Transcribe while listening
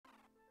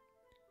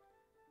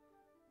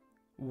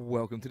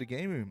Welcome to the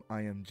game room.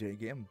 I am Jay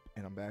Gam,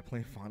 and I'm back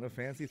playing Final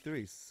Fantasy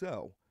 3.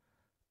 So,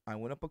 I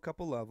went up a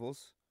couple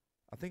levels.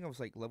 I think I was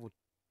like level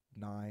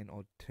 9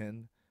 or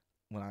 10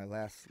 when I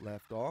last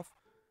left off.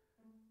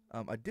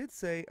 I did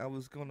say I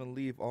was going to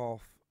leave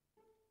off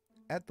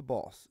at the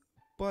boss,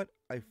 but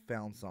I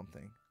found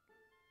something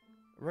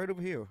right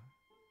over here.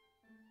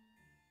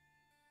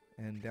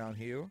 And down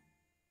here,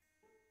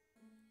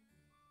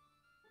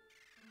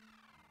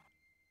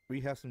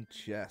 we have some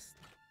chests.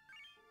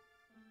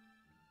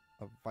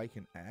 A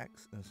Viking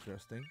axe,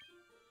 interesting.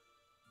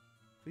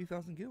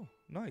 3,000 gil,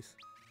 nice.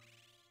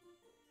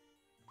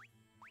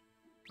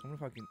 I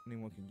wonder if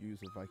anyone can use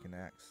a Viking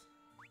axe.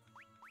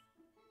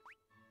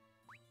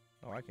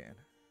 Oh, I can.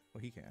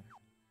 Well, he can.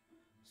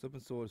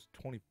 Serpent sword is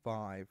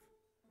 25.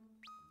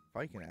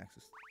 Viking axe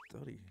is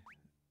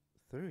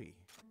 33.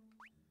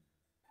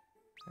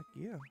 Heck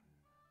yeah.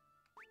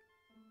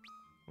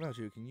 What about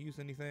you? Can you use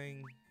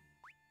anything?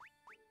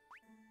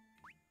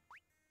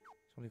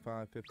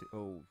 25, 50.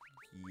 Oh,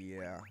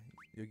 yeah.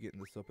 You're getting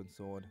the serpent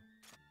sword.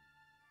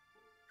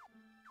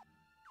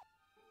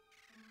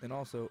 And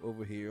also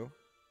over here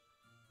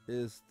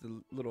is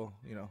the little,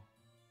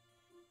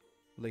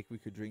 lake we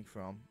could drink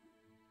from.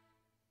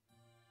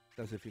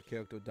 That's if your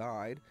character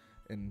died,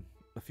 and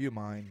a few of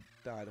mine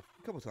died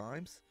a couple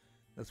times.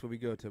 That's where we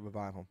go to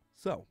revive them.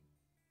 So,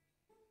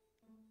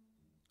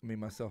 I made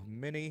myself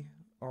mini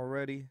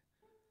already,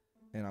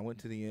 and I went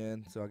to the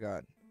end, so I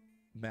got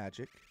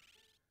magic.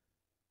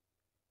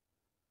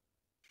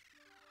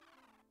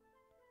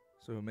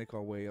 So we'll make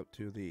our way up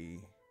to the,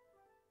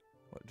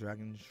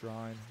 Dragon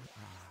Shrine?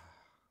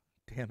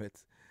 Damn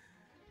it.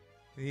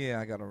 Yeah,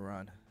 I gotta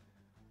run.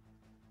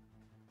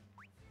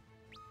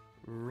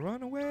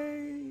 Run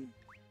away!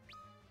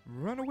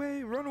 Run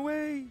away! Run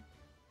away!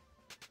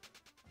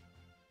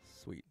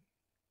 Sweet.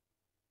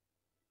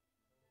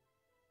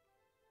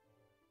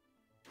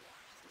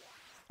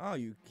 Are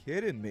you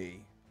kidding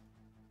me?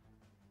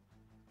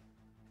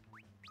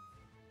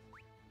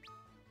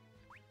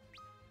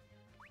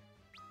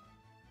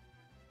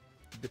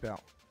 Dip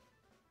out.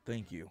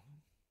 Thank you.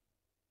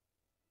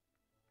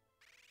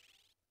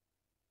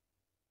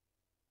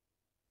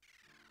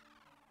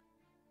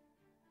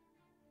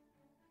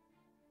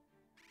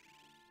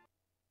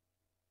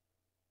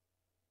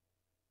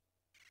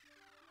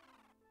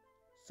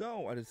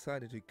 So I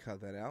decided to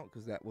cut that out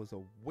because that was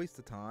a waste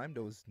of time.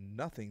 There was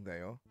nothing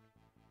there.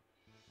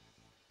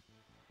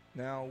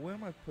 Now, where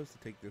am I supposed to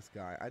take this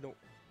guy? I don't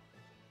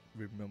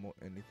remember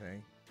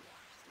anything.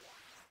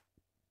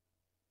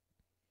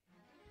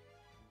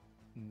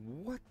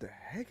 What the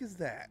heck is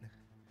that?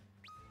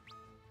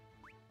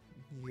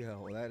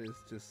 Yo, that is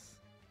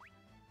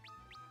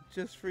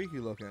just freaky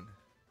looking.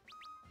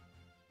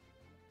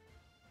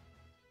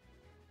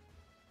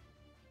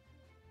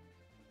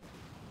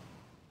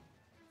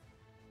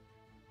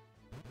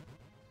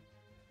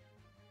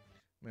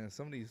 Man,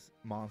 some of these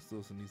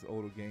monsters in these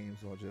older games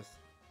are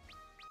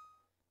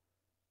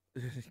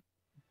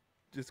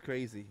just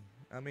crazy.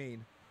 I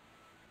mean,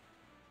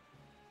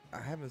 I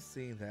haven't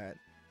seen that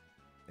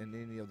in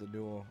any of the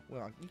newer.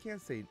 Well, I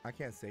can't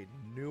say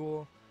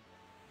newer,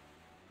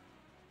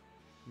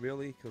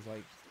 really, because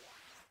like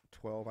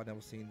 12, I never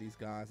seen these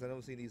guys. I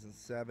never seen these in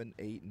 7,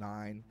 8,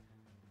 9,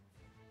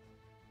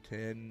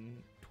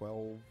 10,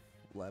 12,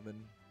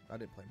 11. I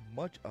didn't play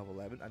much of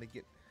 11. I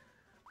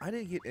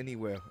didn't get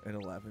anywhere in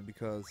 11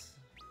 because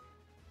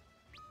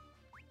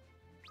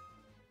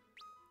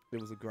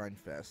it was a grind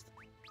fest.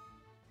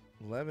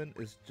 11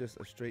 is just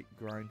a straight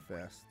grind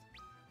fest.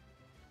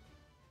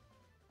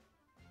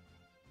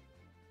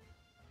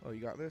 Oh, you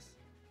got this?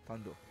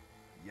 Thunder.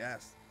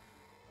 Yes.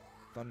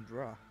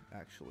 Thundra,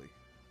 actually.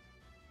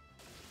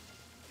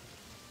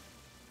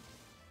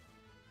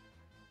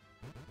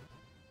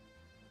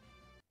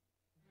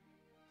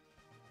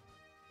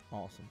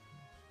 Awesome.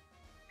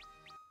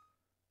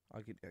 I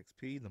get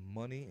XP, the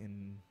money,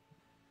 and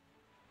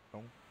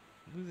don't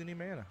lose any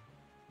mana.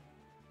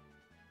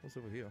 What's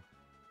over here?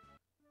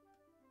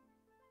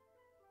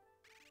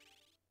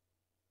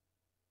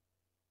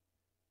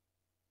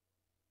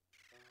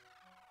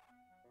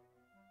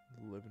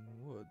 Living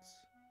woods.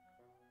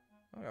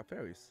 Oh, I got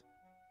fairies.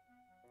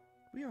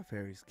 We are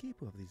fairies,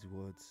 keeper of these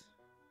woods.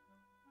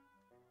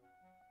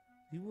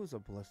 The woods are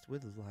blessed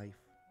with life.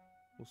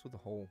 What's with the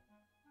hole?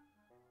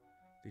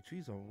 The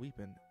trees are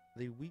weeping.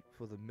 They weep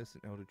for the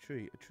missing elder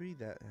tree, a tree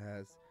that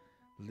has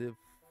lived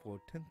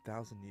for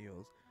 10,000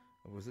 years.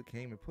 A wizard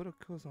came and put a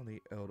curse on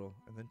the elder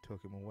and then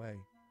took him away.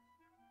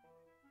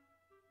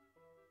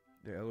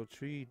 The elder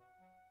tree,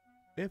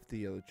 if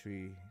the elder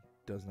tree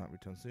does not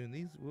return soon,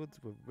 these woods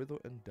will wither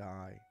and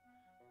die.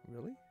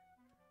 Really?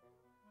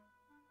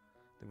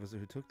 The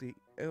wizard who took the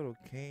elder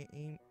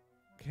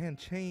can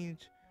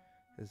change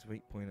his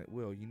fate point at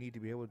will. You need to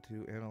be able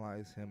to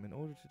analyze him in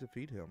order to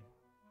defeat him.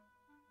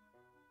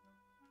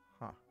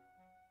 Huh.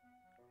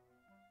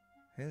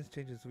 Hein's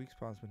changes weak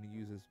spots when he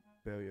uses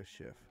barrier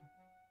shift.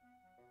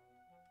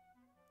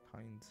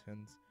 Hein's.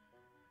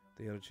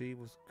 The elder tree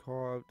was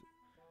carved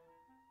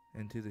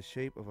into the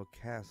shape of a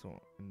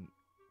castle and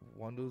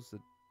wanders the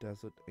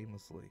desert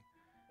aimlessly.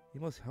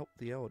 You must help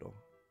the elder.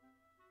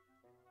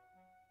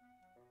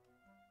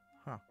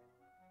 Huh.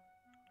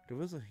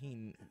 There is a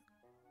Hein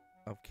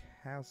of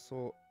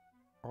Castle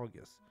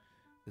Argus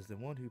is the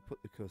one who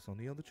put the curse on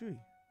the other tree.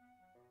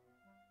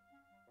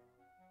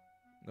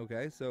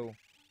 Okay, so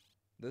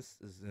this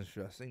is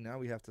interesting. Now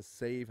we have to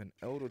save an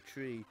elder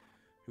tree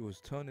who was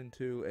turned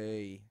into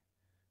a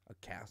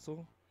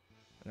castle.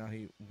 Now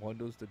he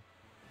wanders the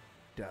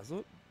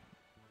desert.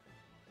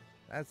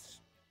 That's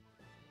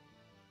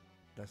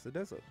the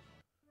desert.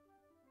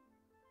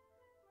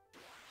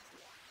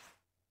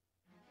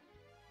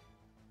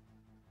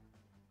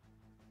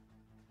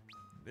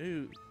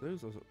 Dude,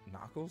 those are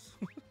knuckles.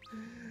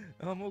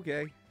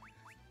 Okay.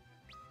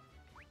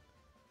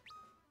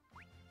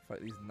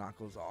 Fight these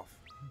knuckles off.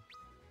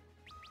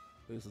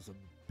 Those are some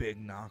big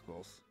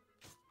knuckles.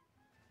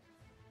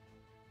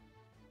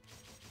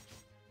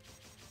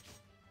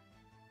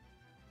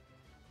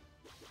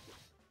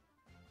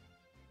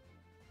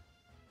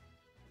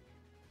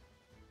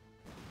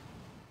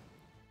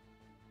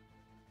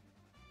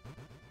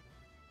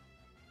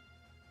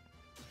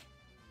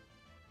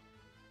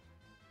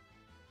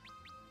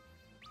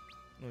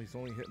 No, he's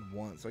only hitting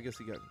once. I guess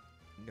he got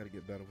to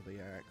get better with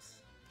the axe.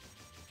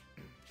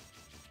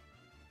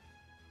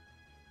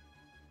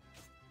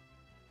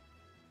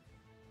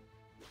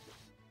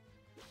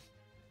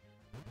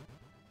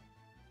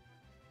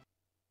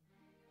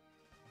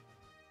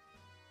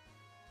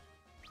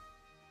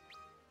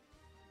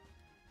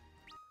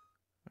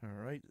 All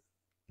right,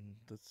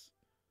 let's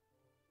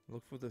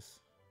look for this.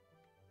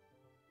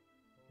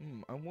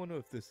 I wonder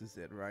if this is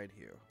it right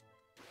here.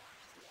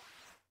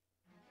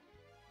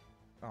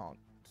 Oh,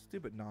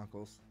 stupid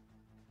knuckles.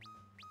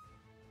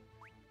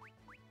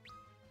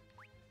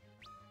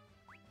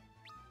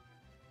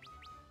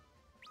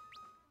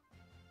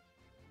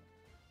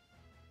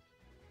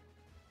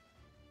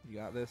 You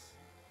got this?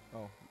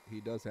 Oh, he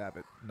does have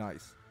it.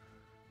 Nice.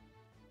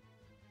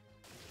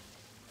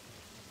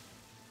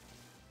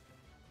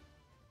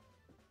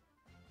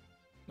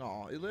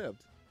 Oh, he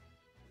lived.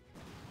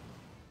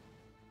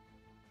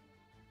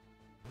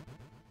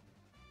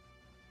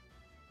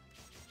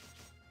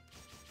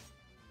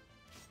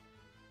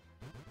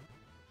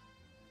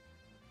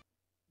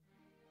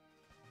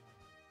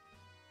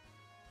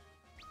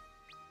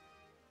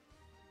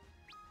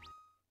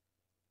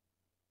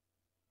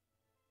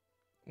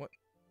 What?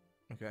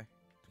 Okay.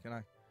 Can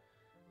I?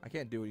 I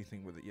can't do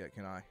anything with it yet,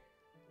 can I?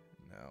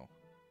 No.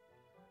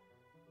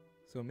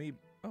 So me...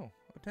 Oh,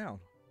 a town.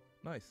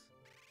 Nice.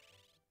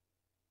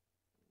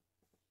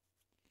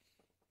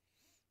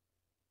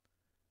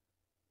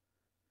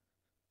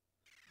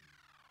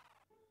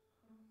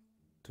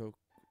 To...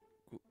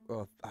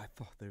 Oh, I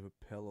thought they were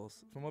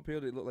pillows. From up here,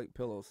 they look like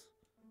pillows.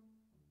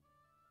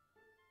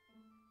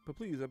 But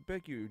please, I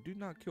beg you, do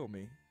not kill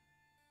me.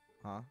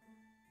 Huh?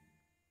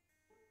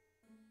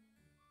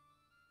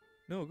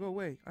 No, go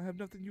away. I have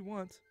nothing you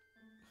want.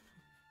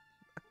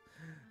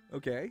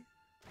 Okay.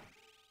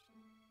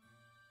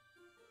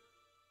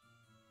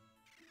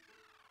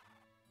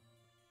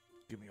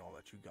 Give me all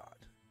that you got.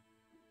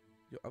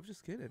 Yo, I was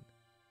just kidding.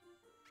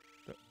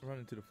 Don't run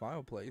into the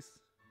fireplace.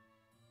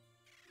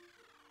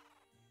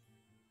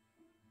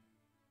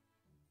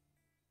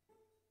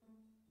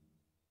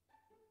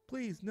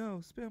 Please, no,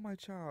 spare my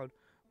child.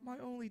 My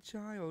only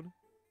child.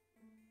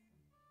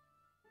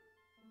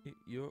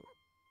 You're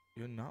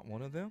not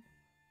one of them?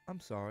 I'm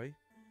sorry.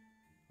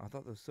 I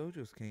thought the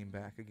soldiers came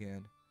back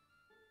again.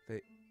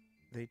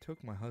 They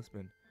took my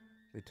husband.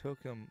 They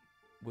took him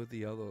with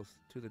the others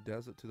to the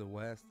desert to the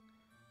west.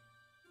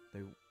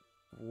 They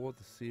wore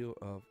the seal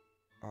of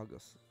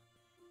August.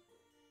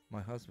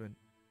 My husband.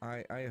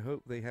 I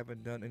hope they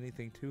haven't done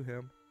anything to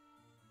him.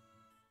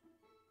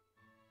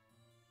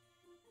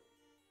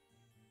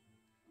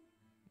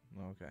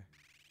 Okay.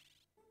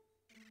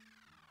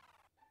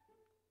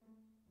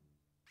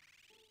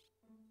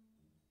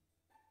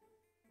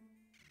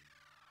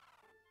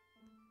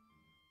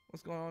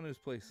 What's going on in this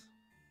place?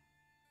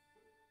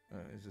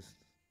 It's just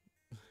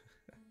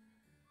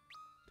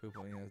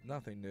 2.0 has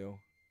nothing new.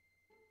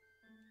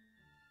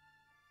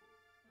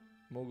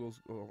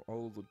 Moguls go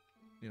all over,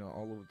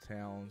 all over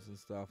towns and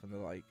stuff, and they're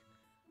like,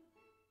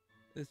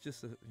 it's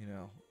just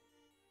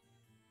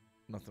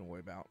nothing to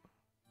worry about.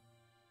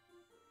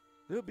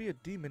 There'll be a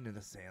demon in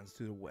the sands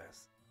to the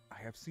west.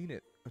 I have seen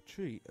it.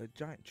 A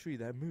giant tree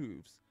that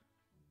moves.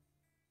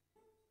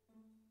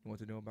 You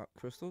want to know about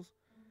crystals?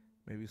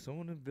 Maybe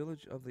someone in the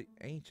village of the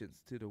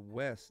ancients to the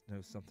west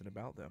knows something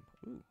about them.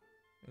 Ooh,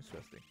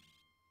 interesting.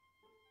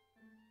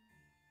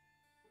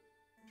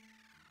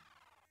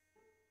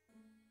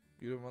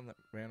 You're the one that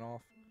ran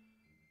off.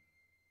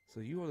 So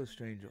you are the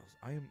strangers.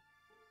 I am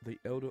the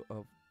elder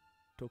of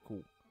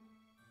Toku.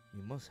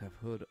 You must have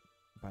heard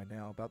by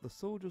now about the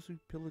soldiers who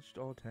pillaged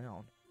our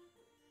town.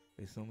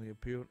 They suddenly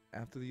appeared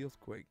after the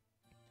earthquake.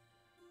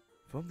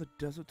 From the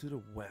desert to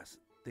the west,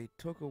 they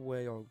took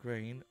away our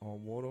grain, our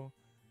water,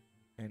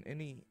 and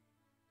any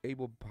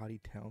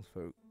able-bodied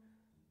townsfolk.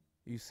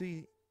 You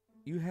see,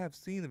 You have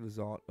seen the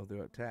result of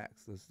their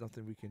attacks. There's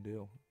nothing we can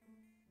do.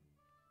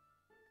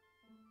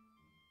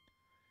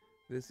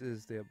 This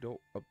is the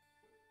abdul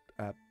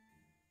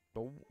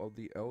of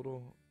the elder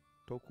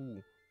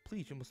Toku.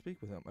 Please, you must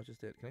speak with him. I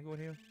just did. Can I go in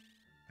here?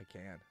 I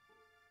can.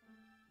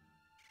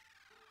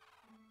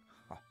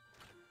 Huh.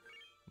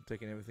 I'm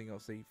taking everything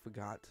else they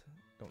forgot.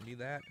 Don't need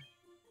that.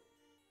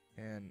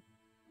 And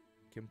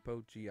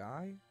Kimpo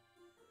GI?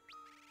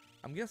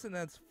 I'm guessing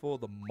that's for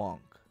the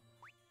monk.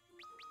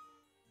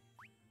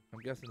 I'm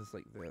guessing it's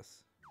like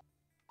this.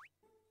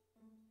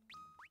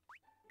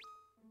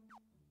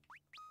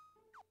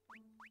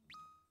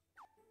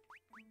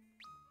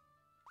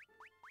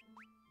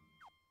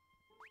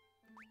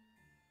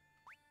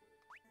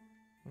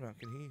 Hold on,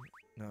 can he?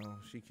 No,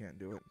 she can't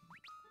do it.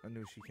 I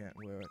knew she can't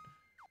wear it.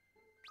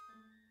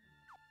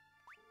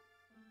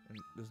 And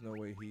there's no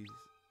way he's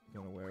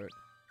gonna wear it.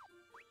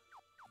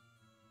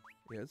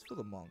 Yeah, it's for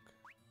the monk.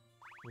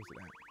 Where's it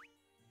at?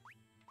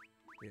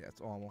 Yeah,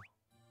 it's armor.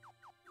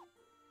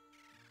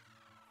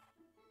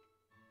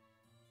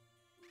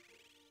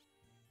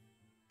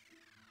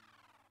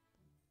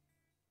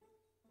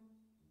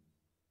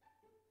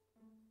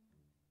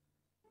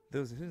 There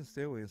was a hidden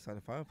stairway inside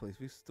the fireplace.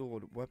 We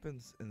stored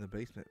weapons in the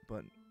basement,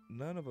 but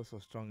none of us are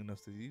strong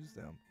enough to use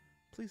them.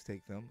 Please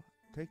take them.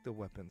 Take the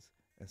weapons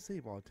and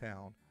save our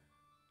town.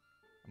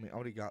 I mean, I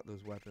already got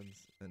those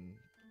weapons and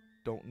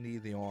don't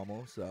need the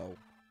armor, so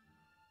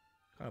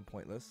kind of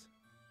pointless.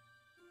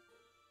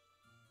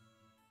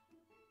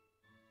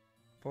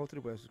 Far to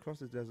the west, across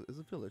the desert, is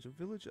a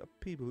village of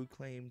people who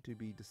claim to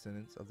be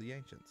descendants of the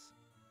ancients.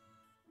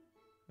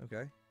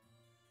 Okay.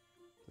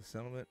 The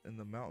settlement in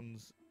the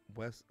mountains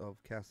west of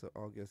Casa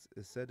August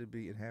is said to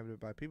be inhabited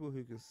by people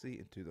who can see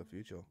into the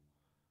future.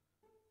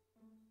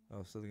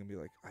 Oh, so they're gonna be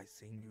like, I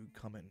seen you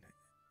coming.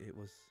 It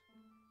was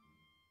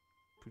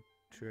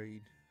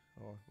portrayed,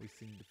 or we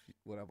seen the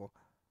whatever.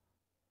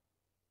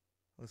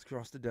 Let's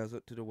cross the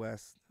desert to the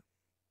west.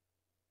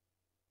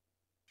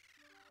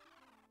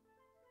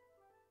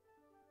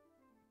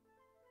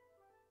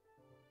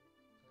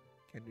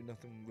 Can't do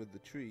nothing with the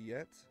tree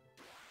yet.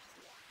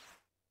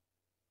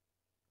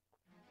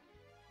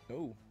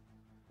 No,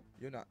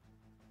 you're not.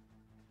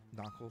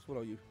 Knuckles, what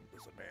are you?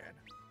 Lizard man.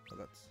 Oh,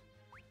 that's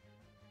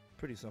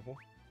pretty simple.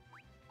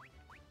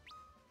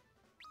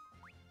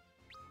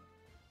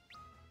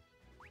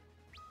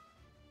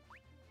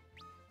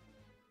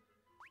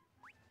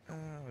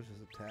 Let's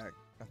just attack.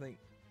 I think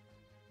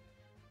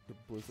the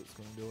blizzard's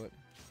gonna do it.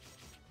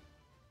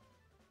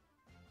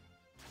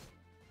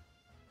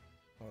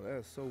 Oh, that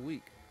is so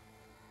weak.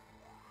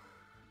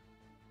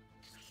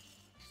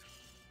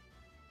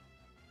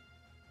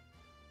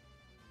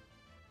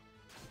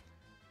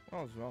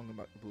 Well, I was wrong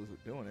about the blizzard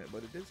doing it,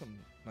 but it did some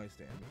nice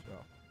damage.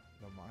 Oh,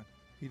 never mind.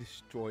 He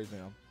destroyed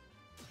them.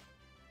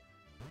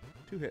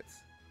 2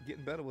 hits.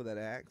 Getting better with that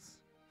axe.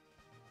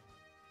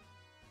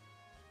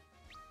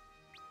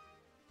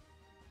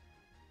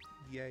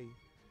 Yay.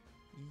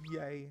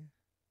 Yay.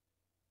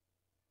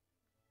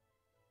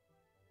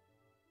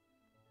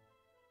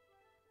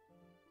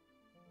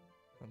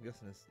 I'm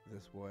guessing it's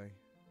this way.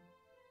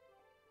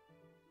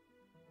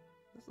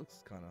 This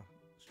looks kind of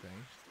strange.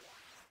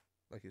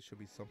 Like it should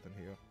be something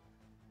here.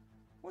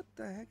 What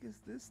the heck is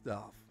this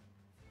stuff?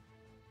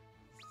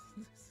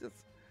 It's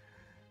just...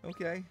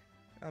 Okay.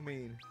 I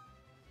mean...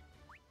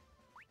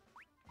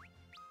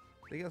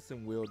 They got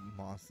some weird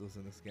monsters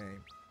in this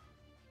game.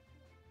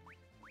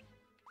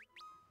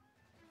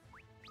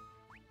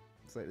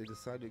 It's like they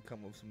decided to come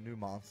up with some new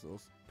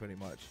monsters, pretty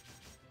much.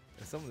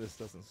 And some of this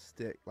doesn't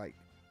stick. Like,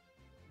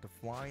 the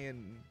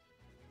flying...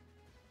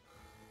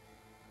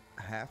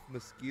 half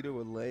mosquito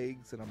with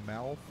legs and a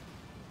mouth.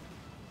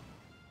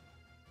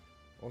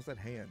 Or is that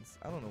hands?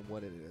 I don't know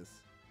what it is.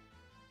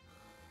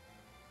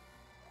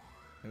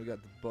 And we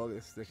got the bug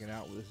that's sticking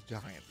out with his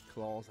giant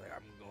claws. Like,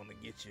 I'm gonna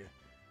get you.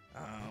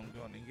 I'm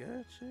gonna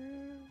get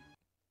you.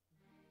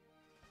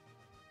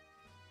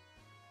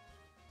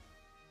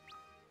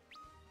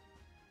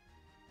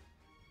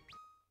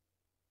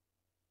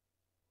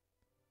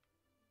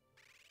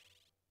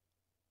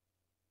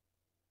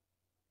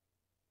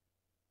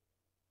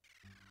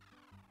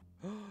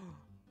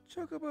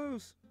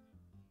 Chocobos!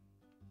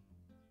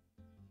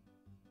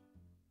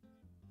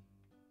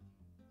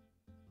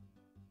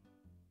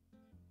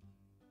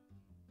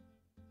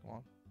 Come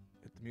on,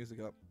 get the music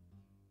up.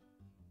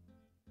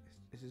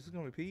 Is this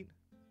gonna repeat?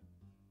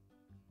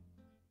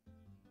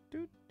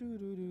 Do do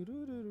do do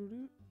do do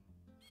do.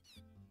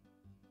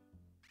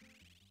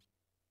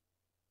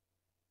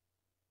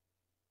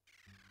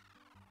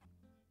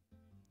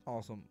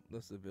 Awesome.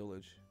 That's the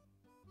village.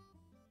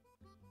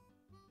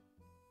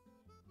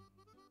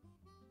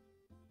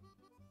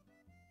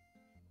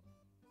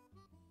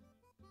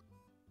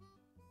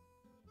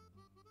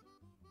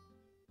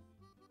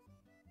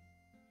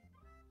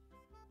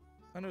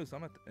 I noticed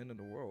I'm at the end of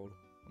the world.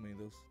 I mean,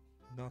 there's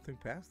nothing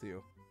past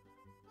you.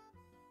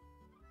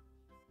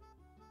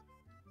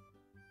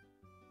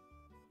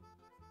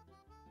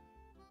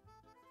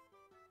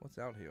 What's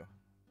out here?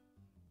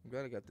 I'm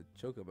glad I got the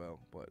chocobo,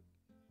 but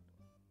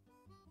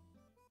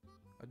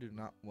I do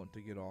not want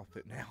to get off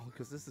it now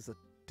because this is a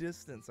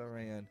distance I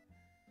ran.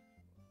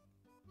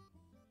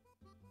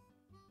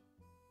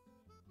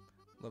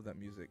 Love that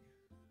music.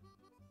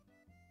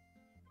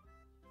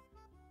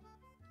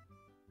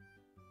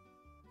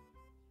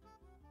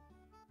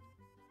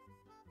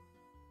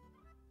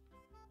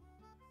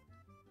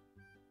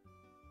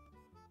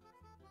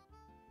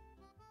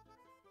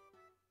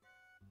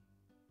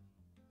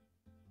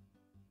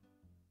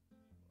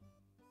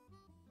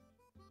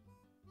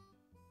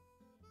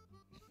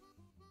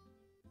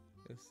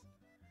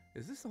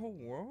 Is this the whole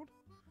world?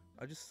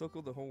 I just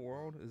circled the whole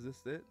world. Is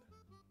this it?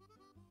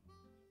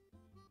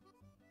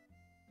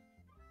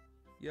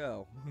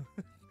 Yo,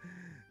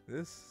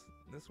 this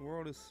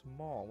world is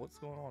small. What's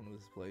going on in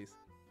this place?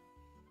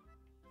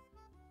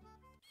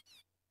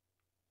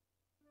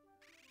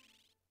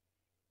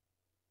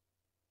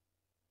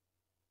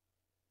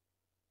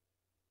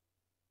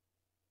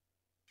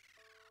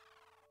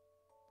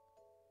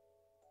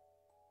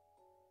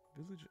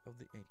 Village of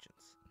the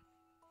Ancients.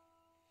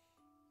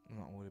 I'm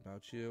not worried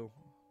about you.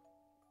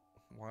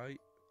 Why?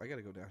 I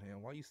gotta go down here.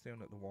 Why are you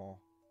staring at the wall?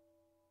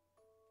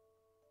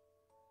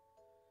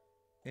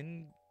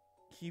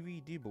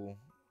 Incredible.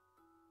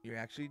 You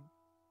actually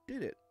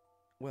did it.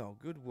 Well,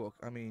 good work.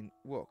 I mean,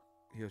 look.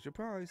 Here's your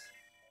prize.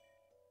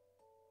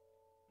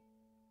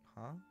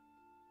 Huh?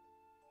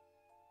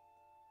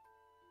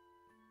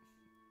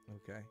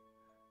 Okay.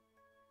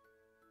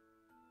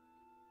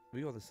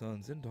 We are the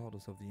sons and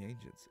daughters of the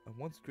ancients, a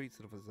once great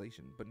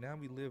civilization, but now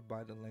we live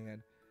by the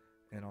land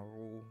and our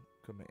rule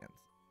commands.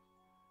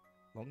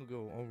 Long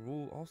ago, our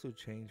rule also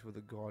changed for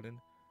the garden,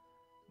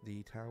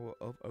 the Tower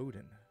of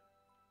Odin.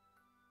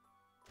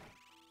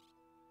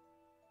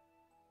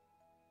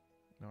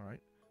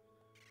 Alright.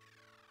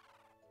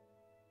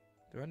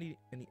 Do I need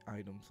any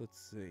items? Let's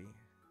see.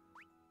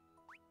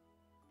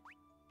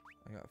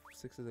 I got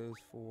 6 of those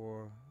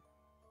for...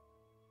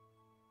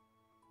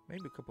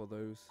 maybe a couple of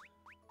those.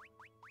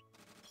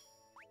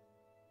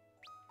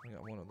 I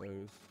got 1 of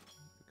those.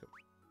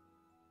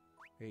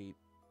 8,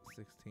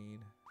 16.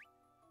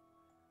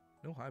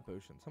 No high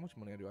potions. How much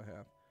money do I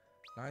have?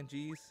 9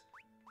 G's.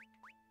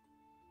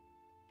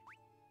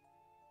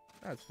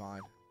 That's fine.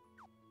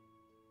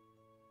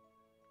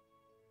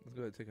 Let's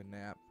go ahead and take a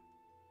nap.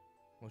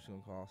 What's it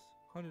gonna cost?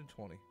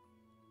 120.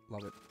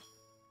 Love it.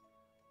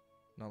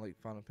 Not like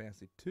Final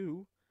Fantasy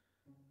 2.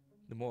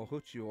 The more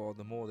hooked you are,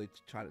 the more they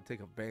try to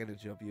take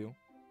advantage of you.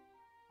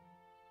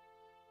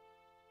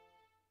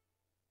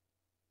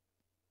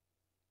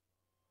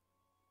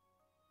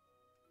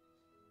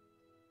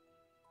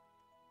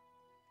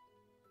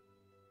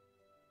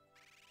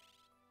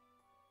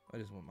 I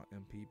just want my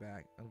MP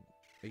back.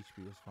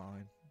 HP was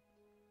fine.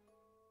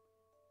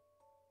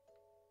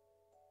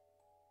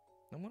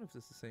 I wonder if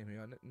it's the same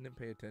here. I didn't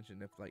pay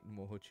attention if, like, the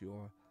more hooked you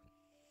are.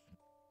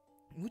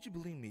 Would you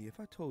believe me if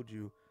I told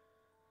you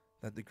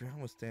that the ground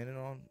we're standing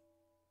on,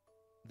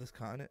 this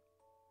continent,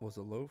 was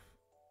a loaf?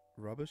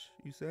 Rubbish,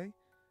 you say?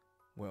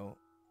 Well,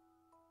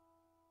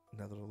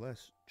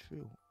 nevertheless,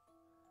 true.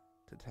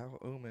 The Tower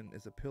Omen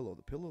is a pillar,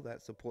 the pillar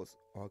that supports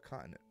our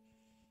continent.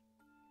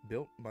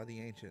 Built by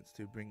the ancients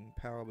to bring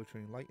power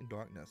between light and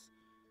darkness.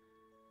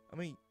 I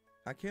mean,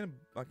 I can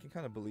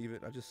kind of believe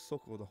it. I just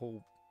circled the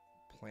whole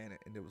planet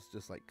and it was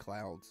just like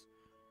clouds.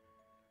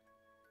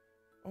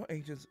 Our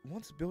ancients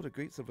once built a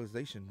great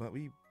civilization, but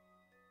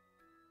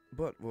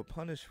were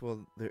punished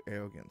for their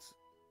arrogance.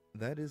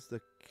 That is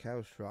the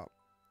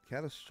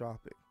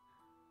catastrophic.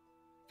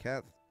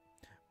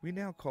 We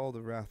now call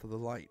the wrath of the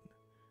light.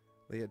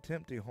 They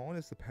attempt to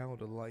harness the power of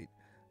the light.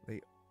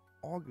 They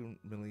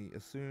arguably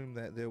assumed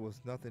that there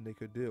was nothing they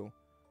could do,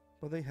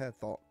 but they had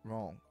thought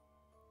wrong.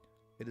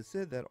 It is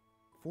said that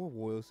 4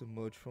 warriors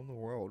emerged from the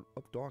world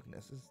of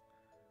darkness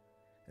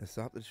and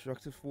stopped the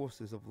destructive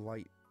forces of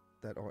light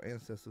that our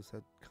ancestors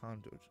had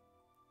conjured.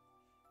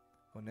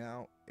 But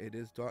now it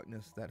is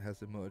darkness that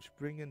has emerged,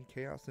 bringing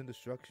chaos and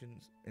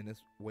destruction in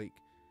its wake.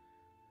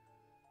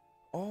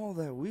 All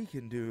that we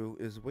can do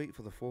is wait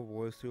for the 4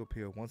 warriors to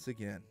appear once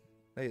again.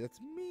 Hey, that's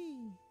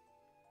me!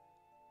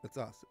 That's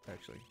us,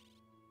 actually.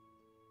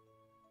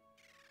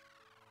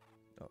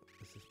 Oh,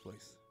 it's this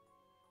place.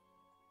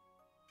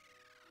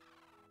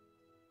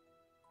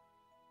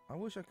 I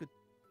wish I could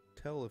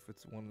tell if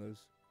it's one of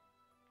those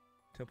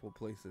temple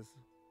places.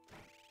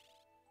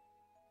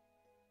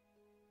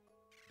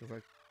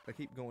 Because I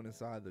keep going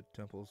inside the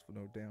temples for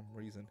no damn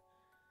reason.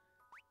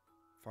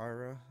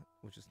 Fire,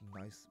 which is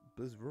nice.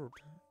 Blizzard.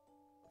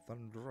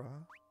 Thundra.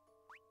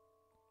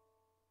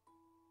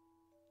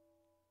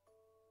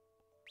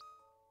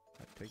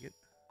 I take it.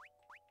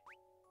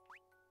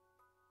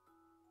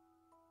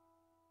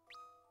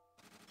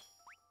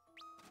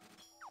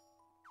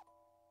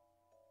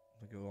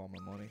 Look at all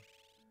my money.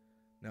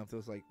 Now if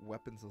there's like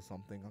weapons or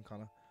something, I'm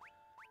kind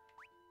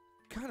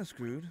of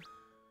screwed.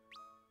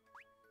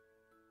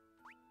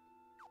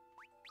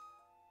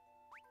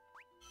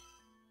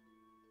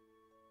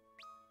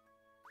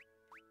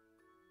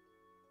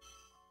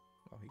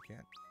 Oh, he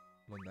can't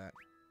learn that.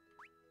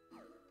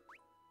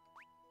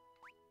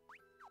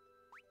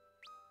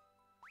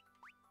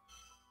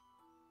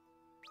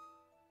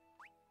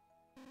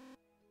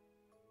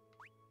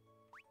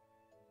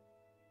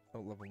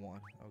 Oh, level 1.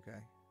 Okay.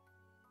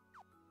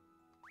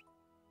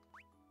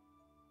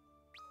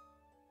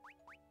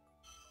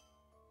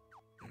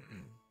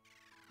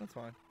 That's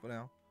fine for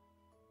now.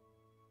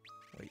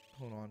 Wait,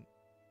 hold on.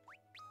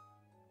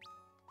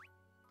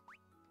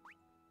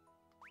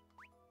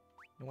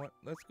 You know what?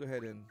 Let's go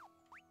ahead and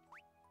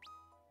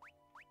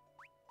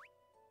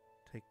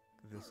take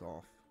this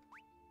off.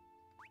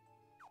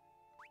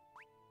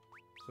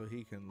 So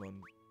he can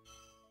learn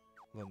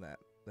that.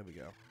 There we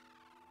go.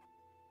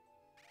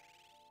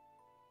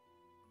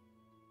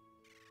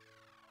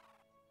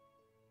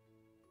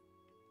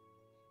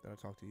 Did I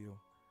talk to you?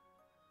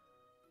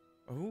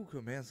 Who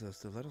commands us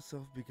to let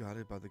ourselves be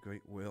guided by the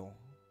great will?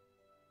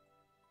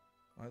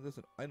 Alright, there's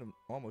an item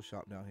almost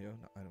shop down here.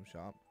 Not item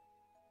shop.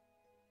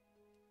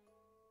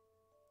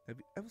 Have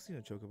you ever seen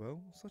a chocobo?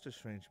 Such a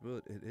strange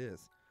bird it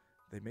is.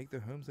 They make their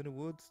homes in the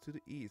woods to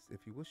the east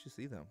if you wish to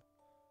see them.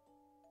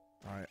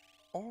 Alright,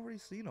 already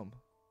seen them.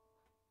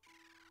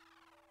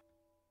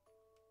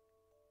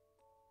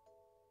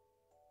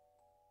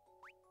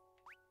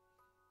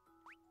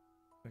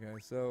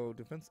 Okay, so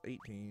defense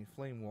 18,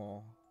 flame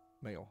wall,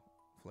 male,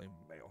 flame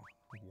male,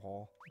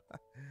 wall.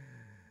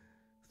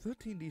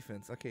 13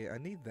 defense. Okay, I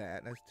need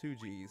that. That's 2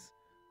 Gs.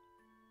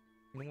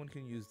 No one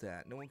can use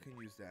that. No one can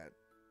use that.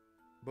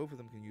 Both of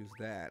them can use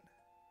that.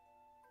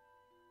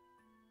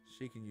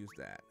 She can use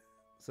that.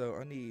 So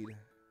I need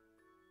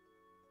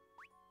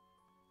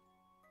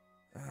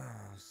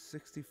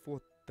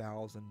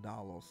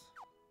 $64,000.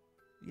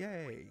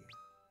 Yay!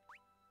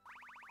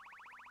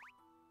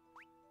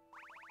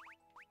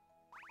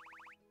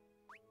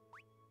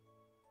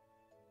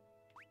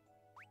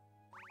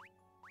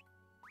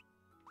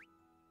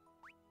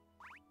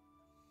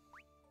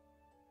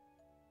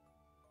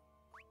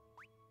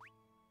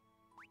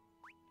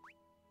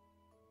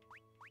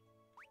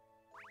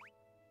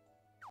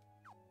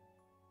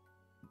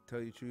 Tell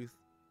you the truth,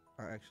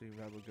 I actually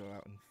rather go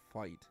out and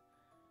fight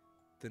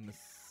than to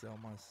sell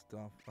my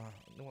stuff.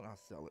 No one, I'll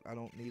sell it. I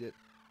don't need it.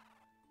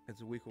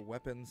 It's weak with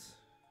weapons.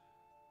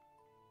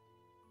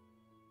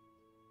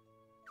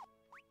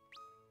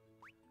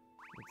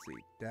 Let's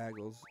see.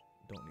 Daggers,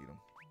 don't need them.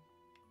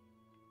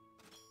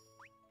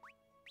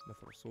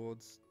 Mithril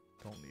swords,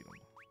 don't need them.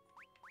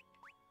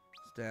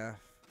 Staff,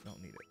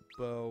 don't need it.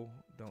 Bow,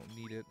 don't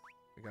need it.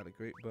 I got a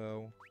great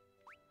bow.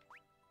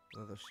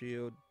 Leather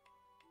shield,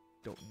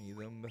 don't need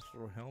them.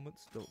 Mithril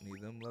helmets, don't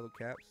need them. Leather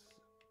caps,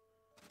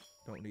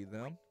 don't need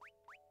them.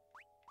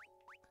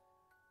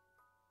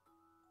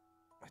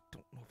 I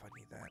don't know if I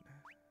need that.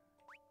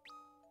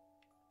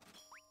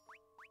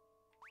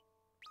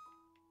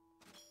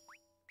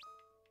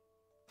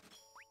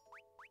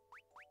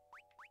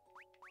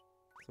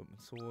 Something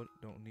sword,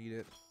 don't need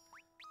it.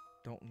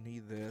 Don't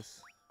need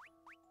this.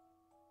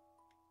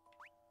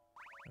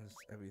 That's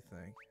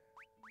everything.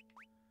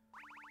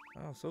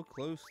 Oh, so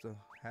close to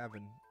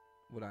having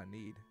what I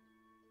need.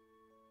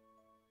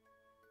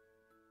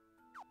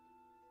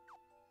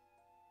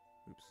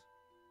 Oops.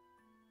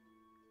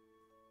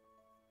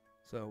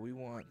 So we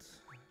want...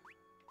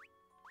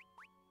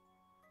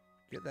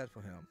 Get that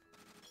for him.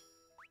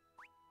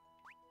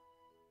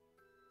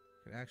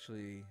 Can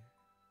actually...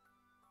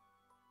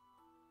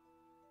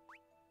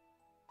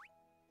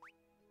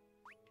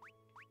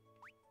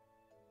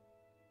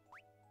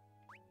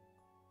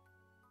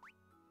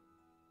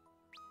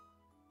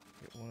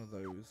 Get one of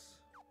those.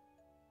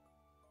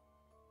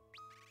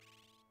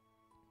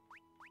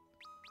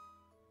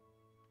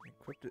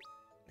 Equipped it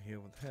here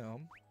with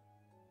him.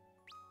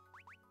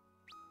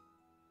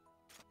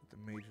 Get the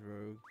mage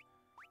rogue.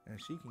 And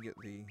she can get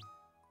the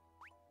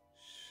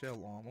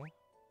shell armor.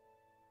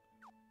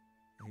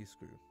 And he's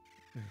screwed.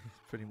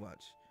 Pretty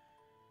much.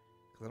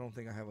 Because I don't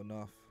think I have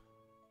enough.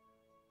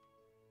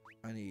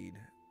 I need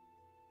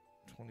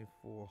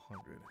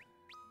 2,400.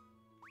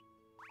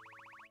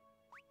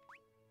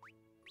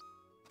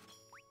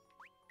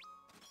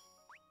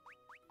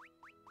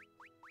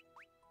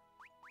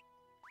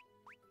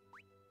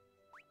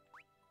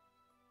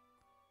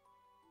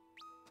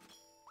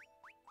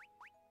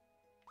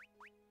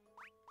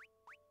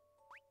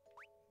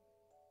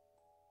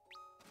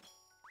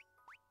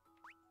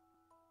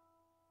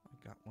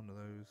 Got one of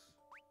those.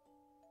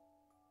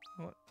 You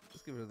know what?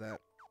 Let's get rid of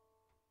that.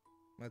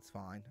 That's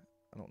fine.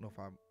 I don't know if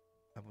I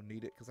ever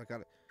need it because I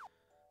got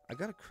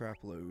a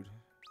crap load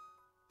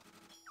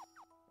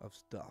of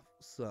stuff.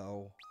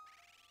 So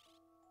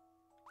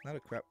not a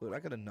crap load. I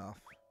got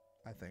enough,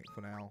 I think, for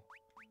now.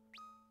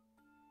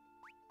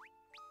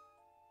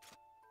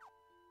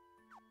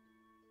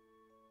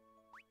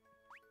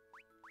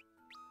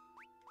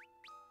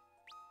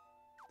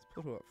 Let's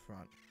put her up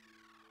front.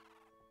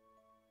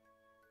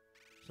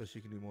 So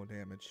she can do more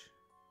damage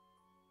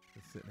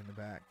than sitting in the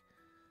back.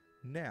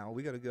 Now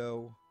we gotta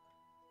go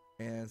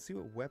and see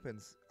what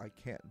weapons I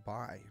can't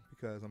buy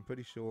because I'm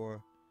pretty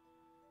sure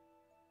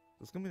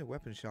there's gonna be a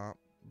weapon shop,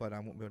 but I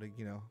won't be able to,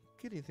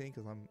 get anything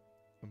because I'm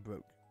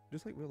broke.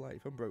 Just like real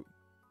life, I'm broke.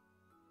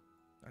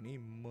 I need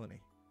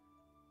money.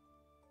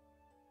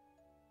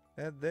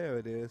 And there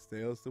it is.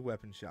 There's the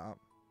weapon shop.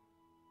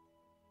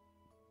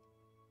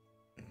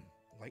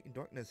 light and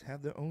darkness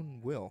have their own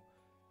will.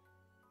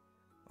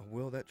 A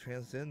will that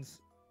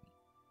transcends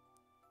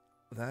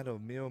that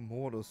of mere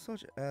mortals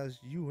such as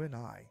you and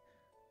I.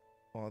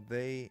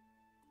 They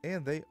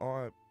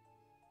are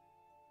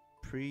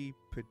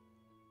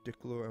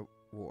pre-particular at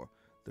war.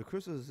 The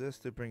crystal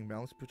exists to bring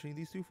balance between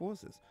these two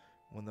forces.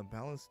 When the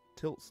balance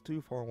tilts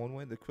too far one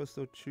way, the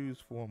crystal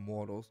chooses for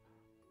mortals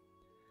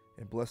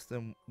and bless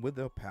them with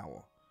their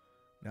power.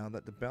 Now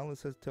that the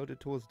balance has tilted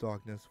towards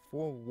darkness,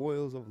 four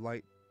warriors of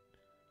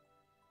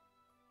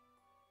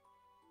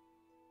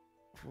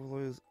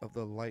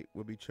the light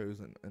will be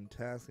chosen and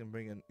tasked and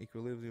bring an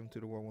equilibrium to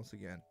the world once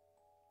again.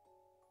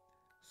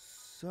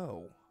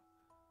 So,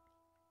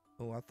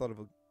 I thought of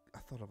an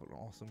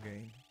awesome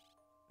game.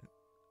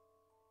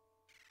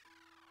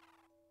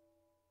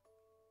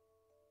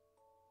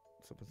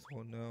 Something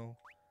so no.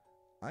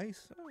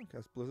 Ice,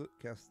 cast blizzard,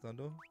 cast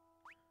thunder.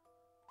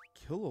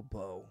 Kill a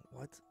bow.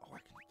 What? Oh,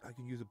 I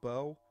can use a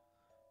bow.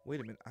 Wait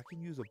a minute, I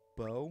can use a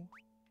bow.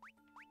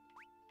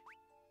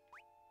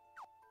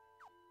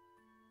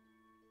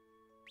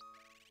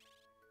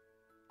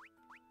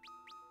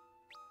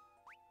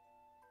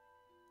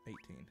 $18.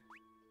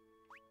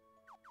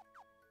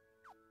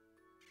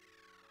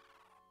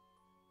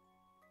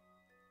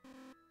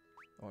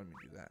 Oh, let me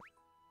do that.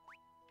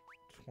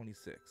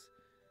 26.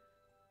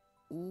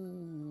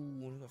 Ooh,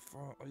 one of the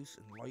fire, ice,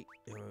 and light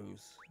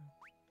arrows.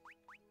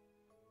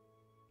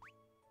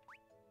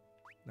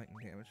 Lightning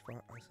damage,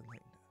 fire, ice, and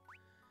lightning.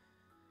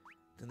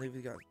 Then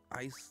they've got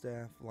ice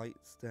staff, light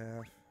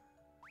staff.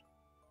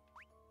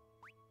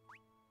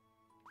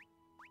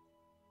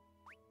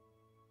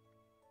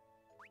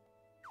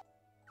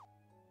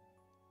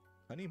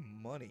 I need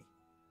money.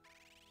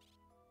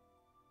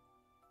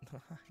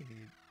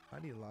 I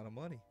need a lot of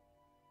money.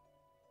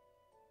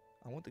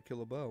 I want to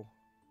kill a bow.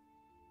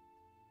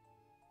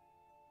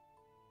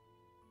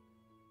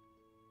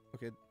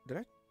 Okay, did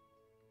I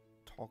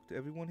talk to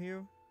everyone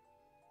here?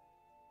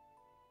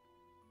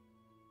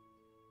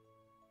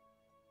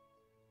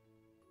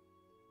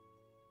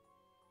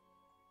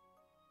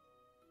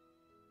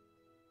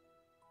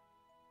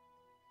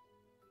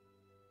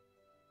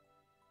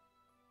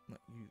 No,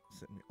 you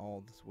sent me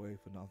all this way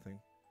for nothing.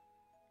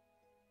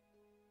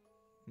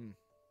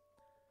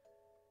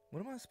 What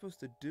am I supposed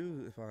to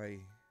do if I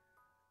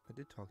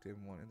did talk to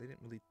everyone and they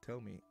didn't really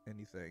tell me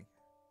anything?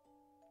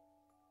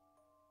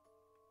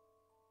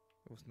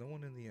 There was no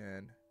one in the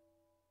end.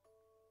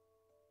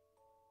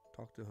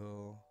 Talk to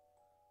her.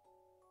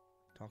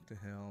 Talk to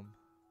him.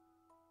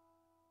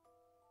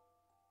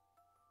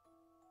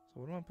 So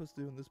what am I supposed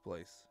to do in this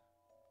place?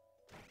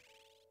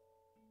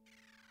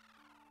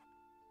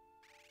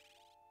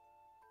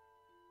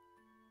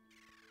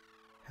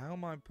 How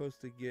am I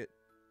supposed to get...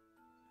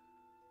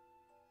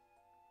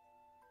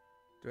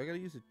 Do I gotta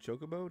use a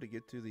chocobo to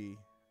get to the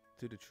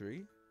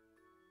tree?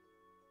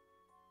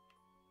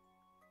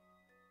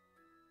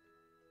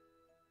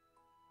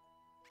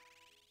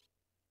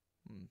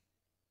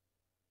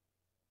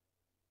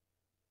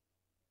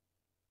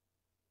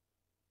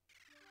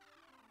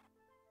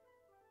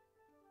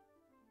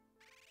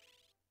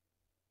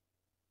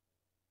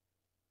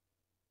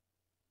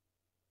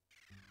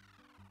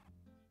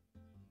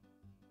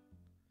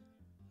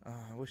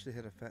 I wish they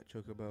had a fat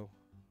chocobo.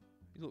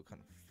 You look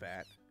kind of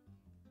fat.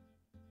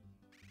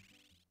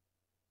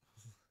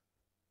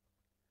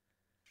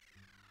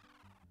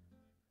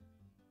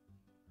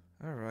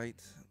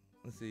 Alright.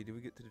 Let's see, did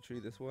we get to the tree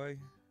this way?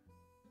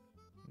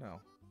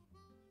 No.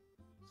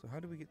 So how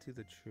do we get to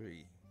the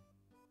tree?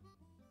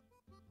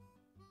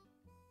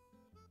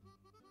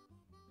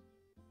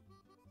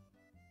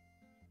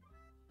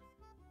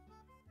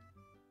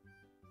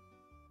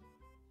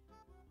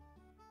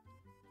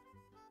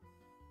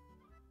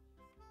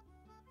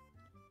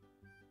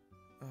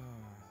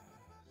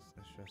 It's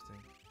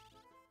interesting.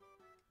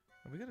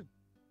 Oh, we got a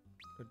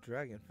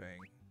dragon fang.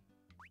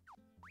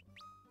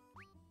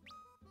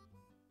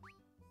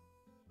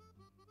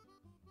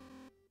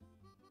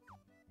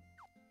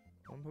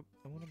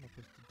 What am I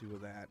supposed to do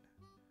with that?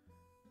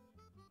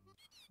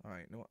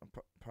 Alright, no, I'm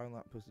probably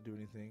not supposed to do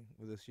anything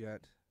with this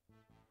yet.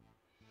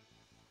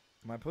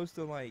 Am I supposed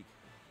to, like,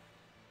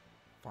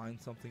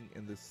 find something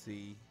in the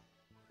sea?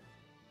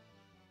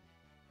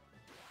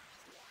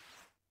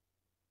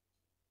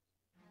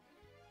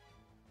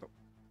 Oh,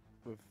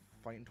 we're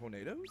fighting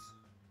tornadoes?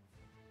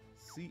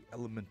 Sea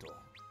elemental.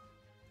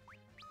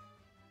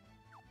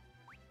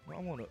 Well,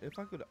 I wanna, if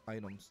I go to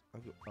items,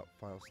 I'll go up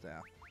file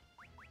staff.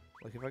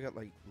 Like, if I got,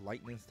 like,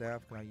 lightning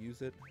staff, can I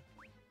use it?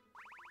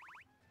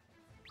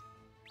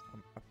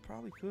 I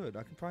probably could.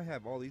 I can probably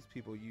have all these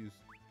people use,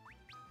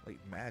 like,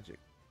 magic.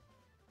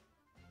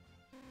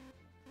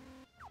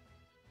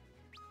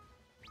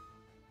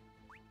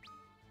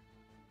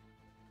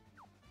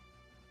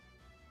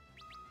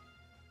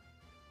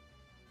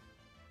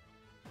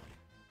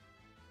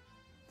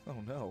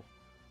 Oh no.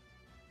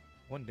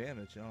 1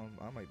 damage,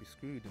 I might be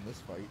screwed in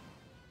this fight.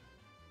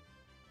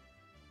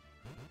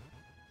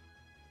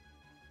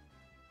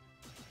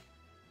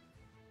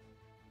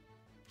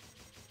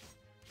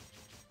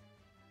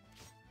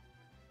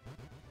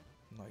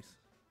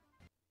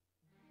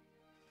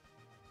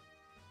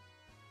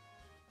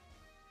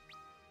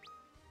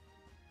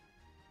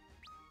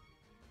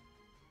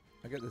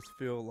 I got this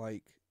feel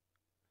like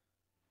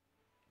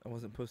I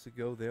wasn't supposed to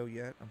go there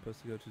yet. I'm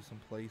supposed to go to some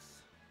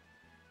place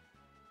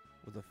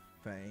with a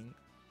fang.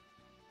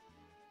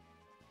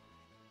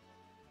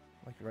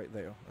 Like right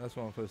there. That's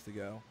where I'm supposed to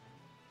go.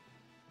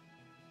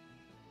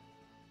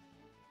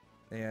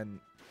 And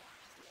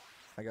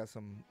I got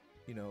some,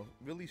 you know,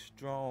 really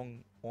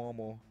strong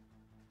armor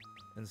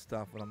and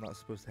stuff, but I'm not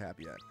supposed to have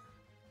yet.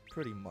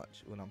 Pretty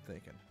much what I'm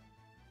thinking.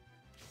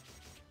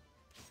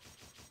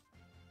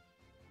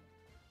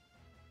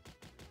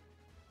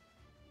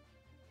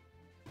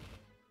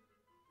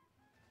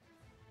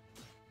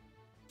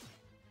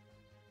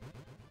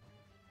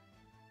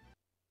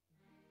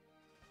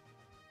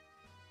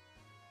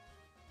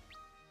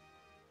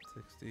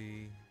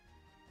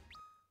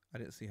 I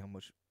didn't see how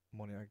much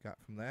money I got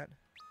from that.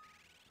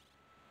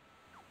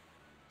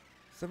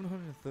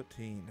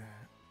 713.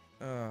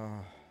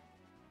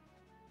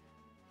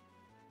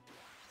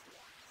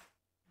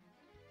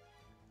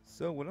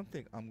 So what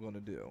I'm gonna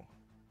do,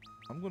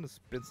 I'm gonna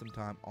spend some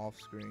time off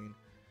screen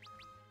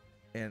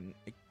and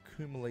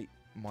accumulate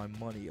my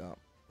money up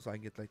so I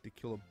can get like to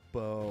kill a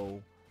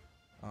bow,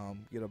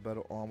 get a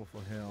better armor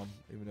for him,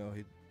 even though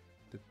he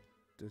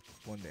did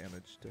 1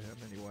 damage to him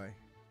anyway.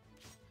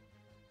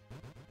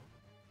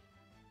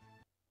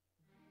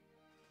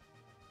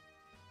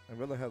 I'd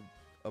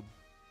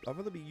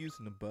rather be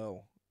using the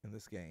bow in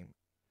this game,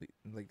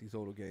 like these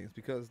older games,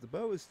 because the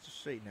bow is just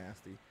straight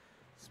nasty,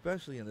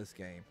 especially in this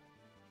game,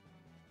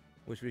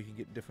 which we can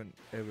get different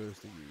arrows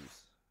to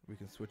use. We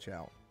can switch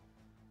out.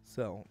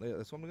 So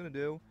that's what I'm gonna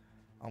do.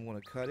 I'm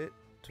gonna cut it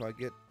till I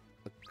get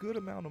a good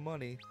amount of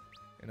money,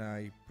 and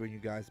I bring you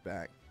guys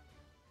back.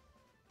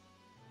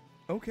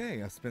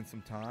 Okay, I spent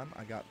some time.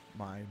 I got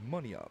my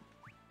money up,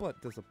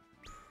 but there's a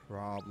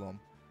problem,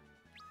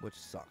 which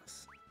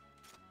sucks.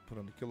 Put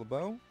on the killer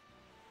bow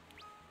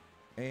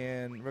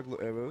and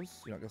regular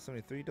arrows. You know, I got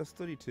 73. Does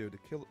 32.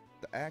 The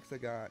axe I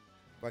got,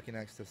 Viking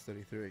axe does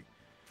 33.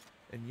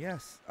 And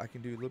yes, I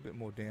can do a little bit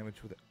more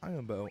damage with the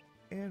iron bow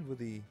and with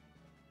the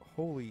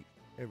holy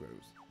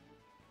arrows.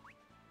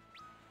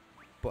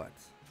 But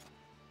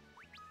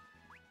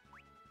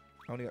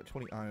I only got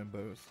 20 iron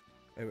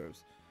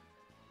arrows.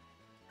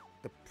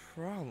 The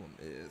problem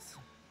is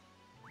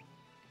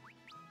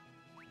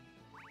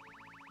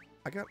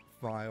I got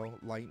fire,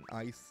 light, and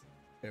ice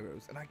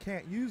arrows, and I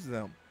can't use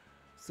them.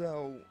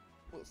 So,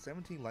 what,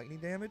 17 lightning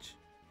damage?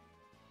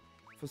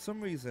 For some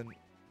reason,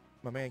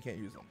 my man can't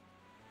use them.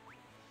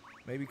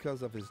 Maybe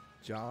because of his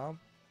job.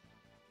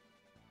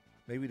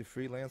 Maybe the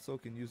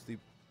freelancer can use the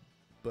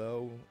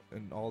bow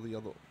and all the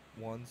other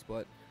ones,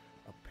 but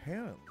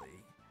apparently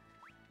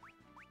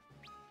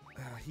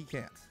he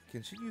can't.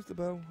 Can she use the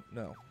bow?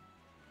 No.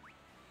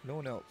 No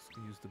one else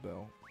can use the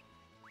bow.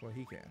 Well,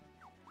 he can.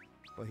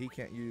 But he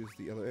can't use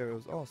the other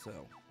arrows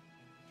also,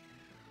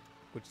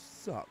 which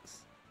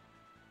sucks.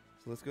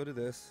 So let's go to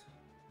this.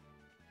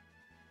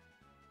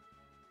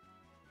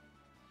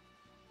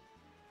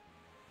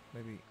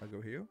 Maybe I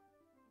go here.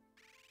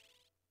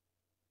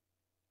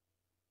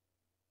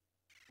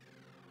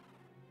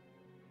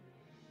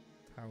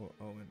 Tower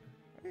Owen.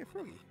 Hey,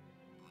 Froggy.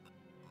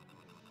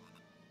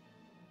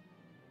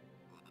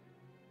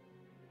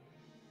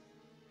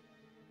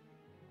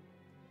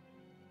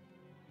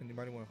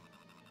 Anybody want to...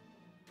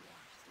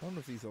 I don't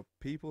know if these are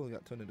people who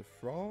got turned into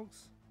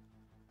frogs.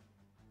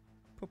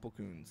 Purple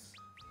coons.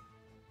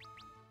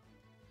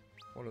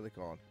 What are they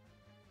called?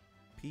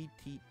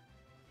 Petite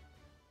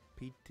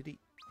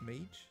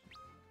mage?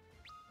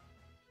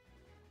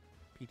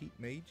 Petite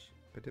mage?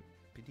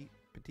 Petite.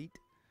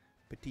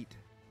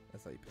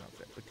 That's how you pronounce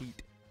that.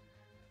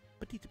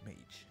 Petite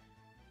mage.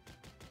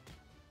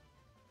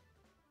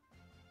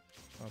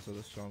 Oh, so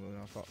they're stronger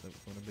than I thought they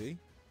were going to be.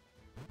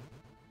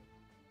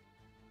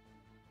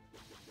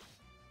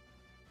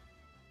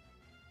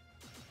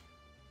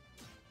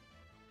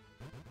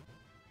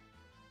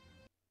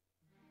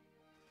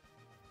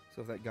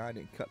 So if that guy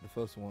didn't cut the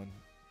first one,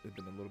 it'd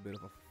been a little bit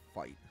of a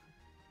fight.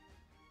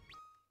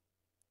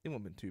 It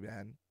wouldn't have been too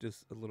bad.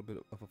 Just a little bit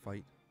of a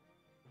fight.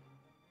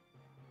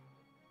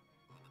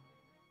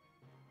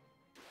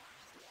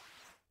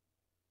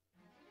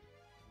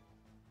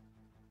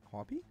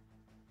 Harpy?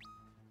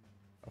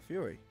 A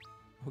fury.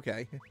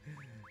 Okay.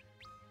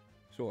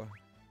 Sure.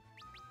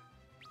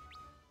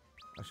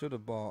 I should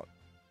have bought...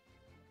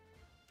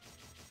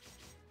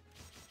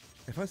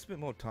 If I spent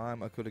more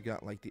time, I could have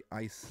got like the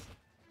ice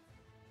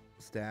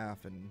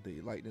staff and the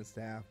lightning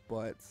staff,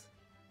 but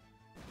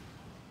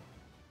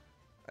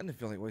I didn't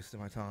feel like wasting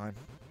my time.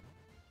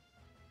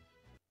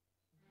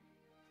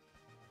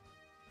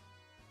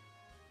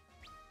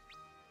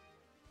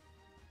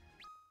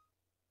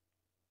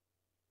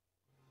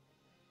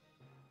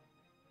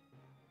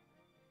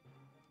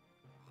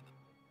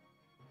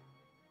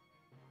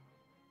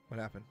 What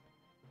happened?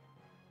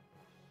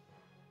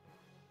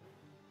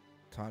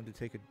 Time to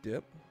take a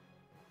dip?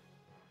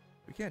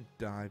 We can't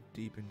dive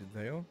deep into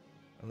there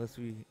unless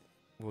we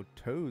were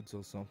toads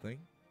or something.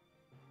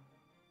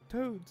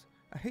 Toads!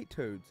 I hate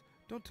toads.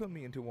 Don't turn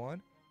me into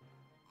one.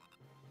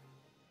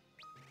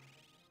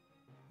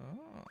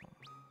 Oh.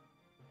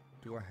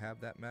 Do I have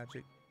that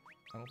magic?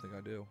 I don't think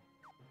I do.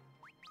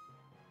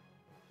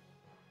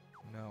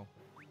 No.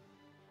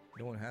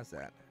 No one has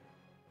that.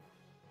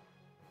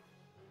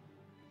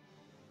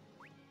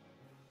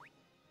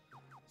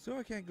 So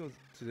I can't go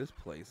to this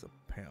place,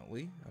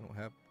 apparently. I don't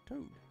have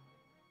Toad.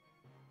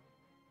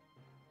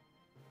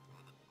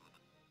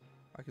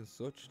 I can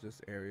search this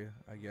area,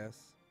 I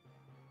guess.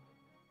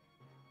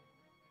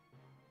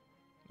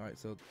 Alright,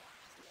 so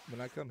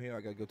when I come here,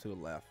 I gotta go to the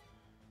left.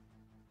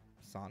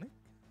 Sonic?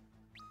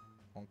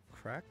 On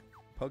crack?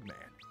 Pugman.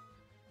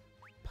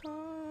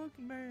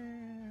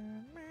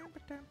 Pugman.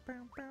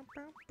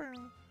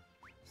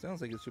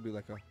 Sounds like it should be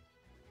like a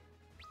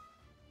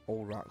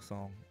old rock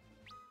song.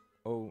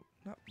 Oh,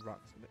 not rock,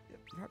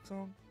 rock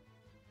song?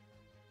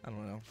 I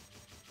don't know.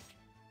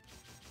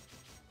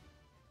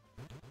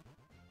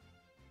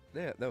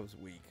 Yeah, that was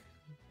weak.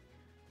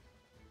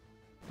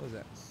 What was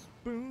that?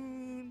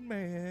 Spoon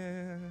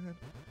Man.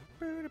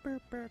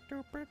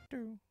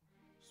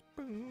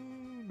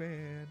 Spoon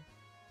Man.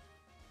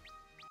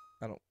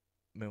 I don't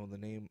remember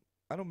the name.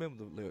 I don't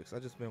remember the lyrics. I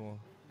just remember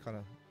kind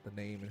of the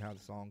name and how the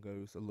song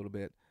goes a little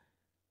bit.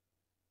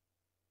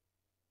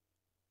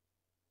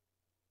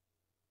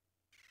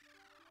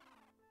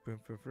 Spoon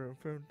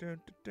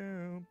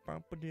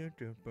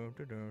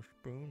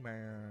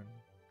Man.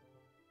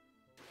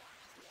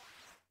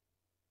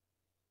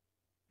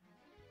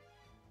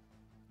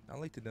 I'd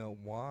like to know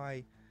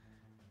why.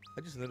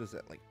 I just noticed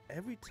that like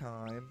every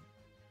time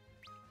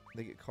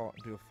they get caught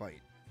into a fight,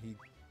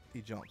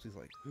 he jumps. He's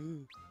like,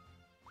 ooh.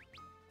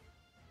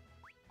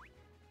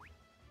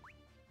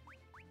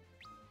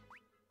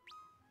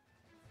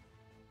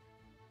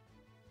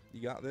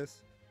 You got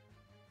this?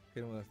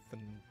 Hit him with a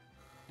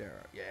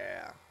Thundera.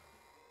 Yeah.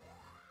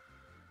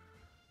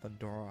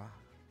 Thundera.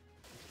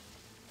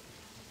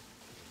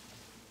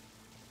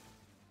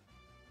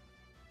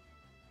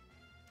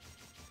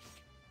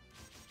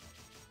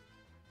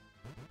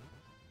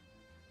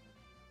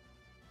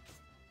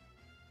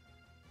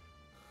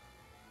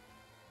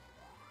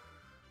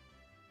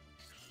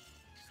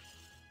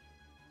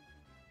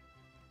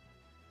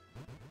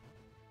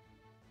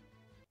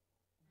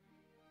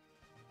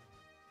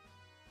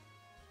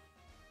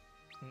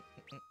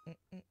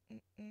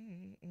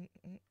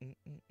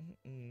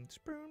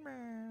 Spoon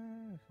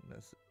Man.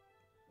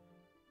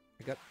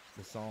 I got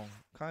the song,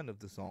 kind of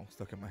the song,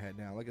 stuck in my head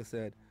now. Like I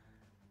said,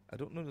 I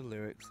don't know the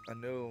lyrics. I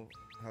know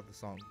how the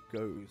song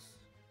goes.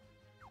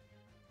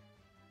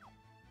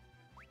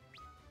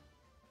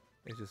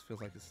 It just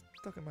feels like it's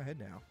stuck in my head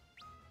now,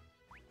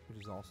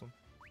 which is awesome.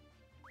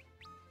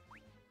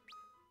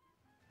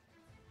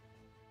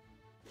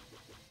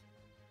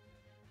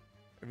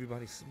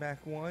 Everybody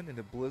smack one, and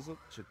the blizzard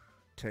should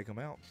take them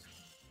out.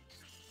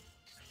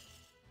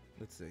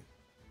 Let's see.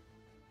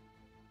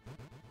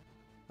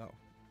 Oh,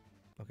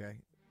 okay.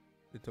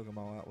 They took them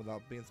all out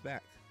without being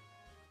smacked.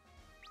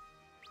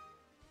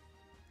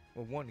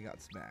 Well, one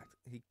got smacked.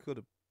 He could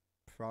have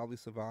probably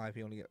survived.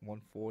 He only got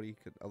 140.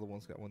 Other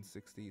ones got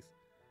 160s.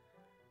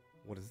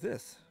 What is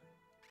this?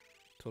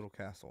 Total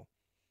Castle.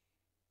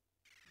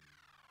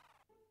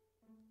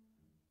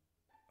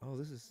 Oh,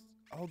 this is...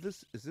 Oh,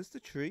 this... Is this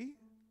the tree?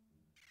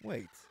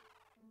 Wait.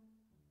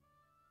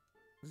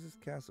 This is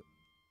Castle...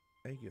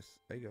 Agus.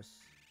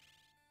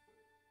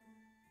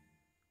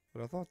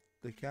 But I thought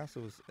the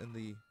castle was in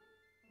the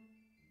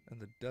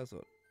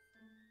desert.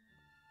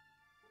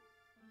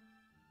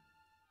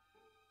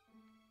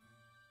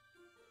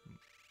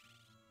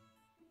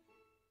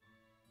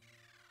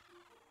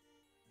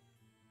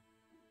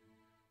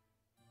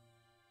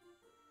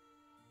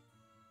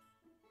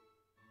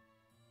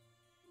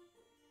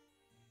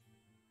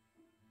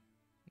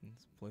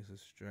 This place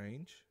is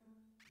strange.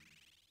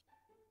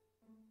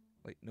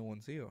 Like no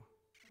one's here.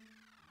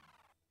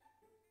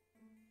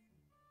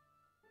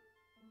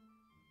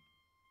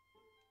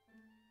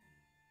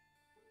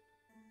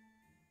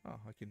 Oh,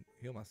 I can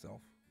heal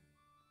myself.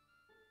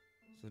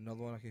 So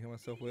another one I can heal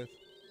myself with.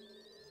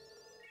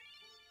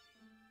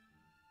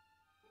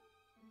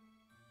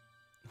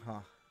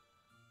 Huh.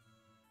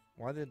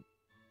 Why did...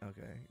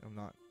 Okay, I'm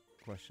not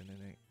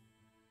questioning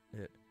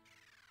it.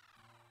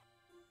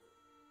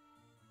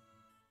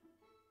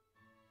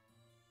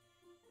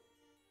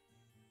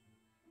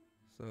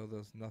 So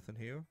there's nothing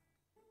here.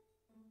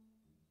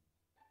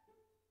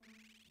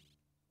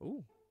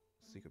 Ooh,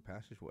 secret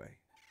passageway.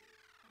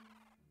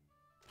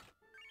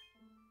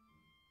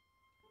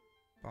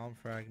 Bomb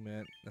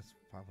fragment, that's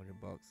 500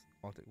 bucks.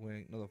 Arctic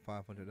wing, another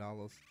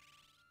 $500.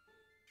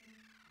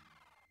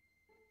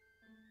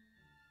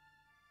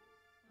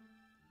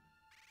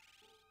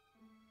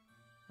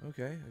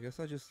 Okay, I guess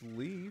I just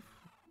leave.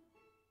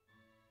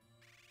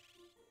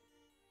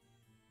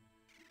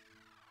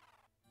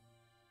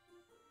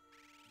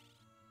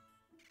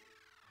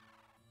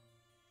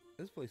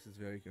 This place is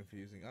very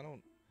confusing. I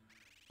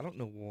don't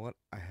know what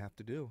I have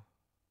to do.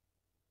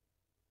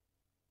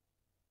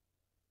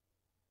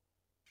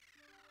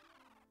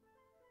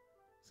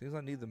 Seems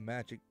I need the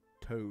magic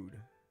toad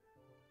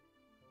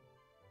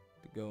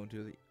to go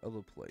into the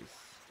other place.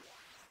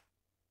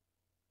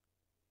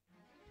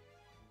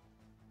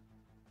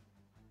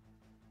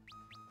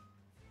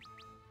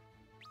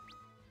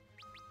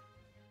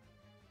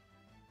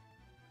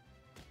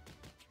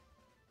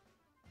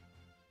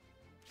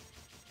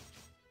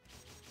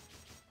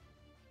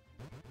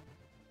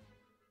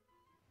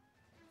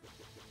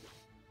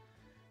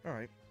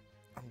 Alright.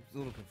 I'm a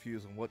little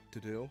confused on what to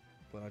do,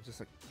 but I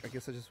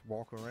guess I just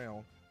walk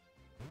around.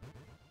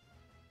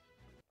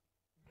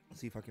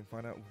 See if I can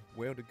find out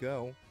where to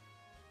go.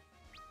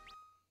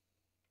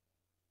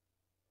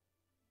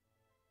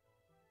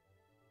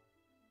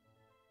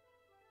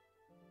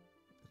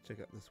 Let's check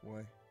out this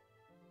way.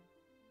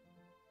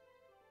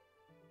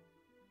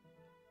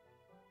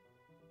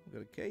 We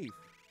got a cave.